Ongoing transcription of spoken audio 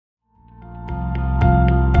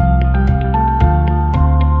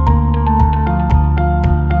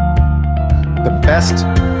best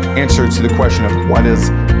answer to the question of what does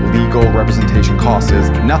legal representation cost is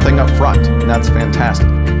nothing up front, and that's fantastic.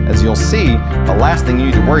 As you'll see, the last thing you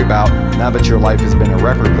need to worry about now that your life has been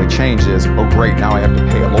irreparably changed is, oh great, now I have to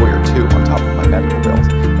pay a lawyer too on top of my medical bills.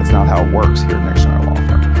 That's not how it works here at Nick Schneider Law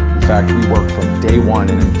Firm. In fact, we work from day one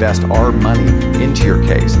and invest our money into your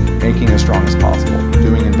case, making it as strong as possible,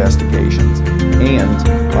 doing investigations,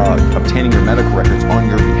 and obtaining your medical records on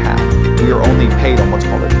your behalf. We are only paid on what's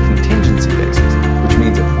called a contingency basis, which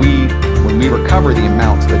means when we recover the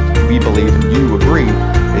amount that we believe and you agree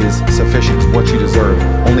is sufficient, what you deserve,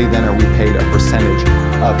 only then are we paid a percentage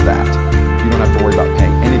of that. You don't have to worry about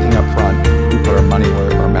paying anything up front. We put our money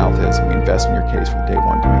where our mouth is, and we invest in your case from day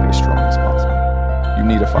one to make it as strong as possible. You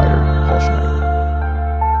need a fighter, call Schneider.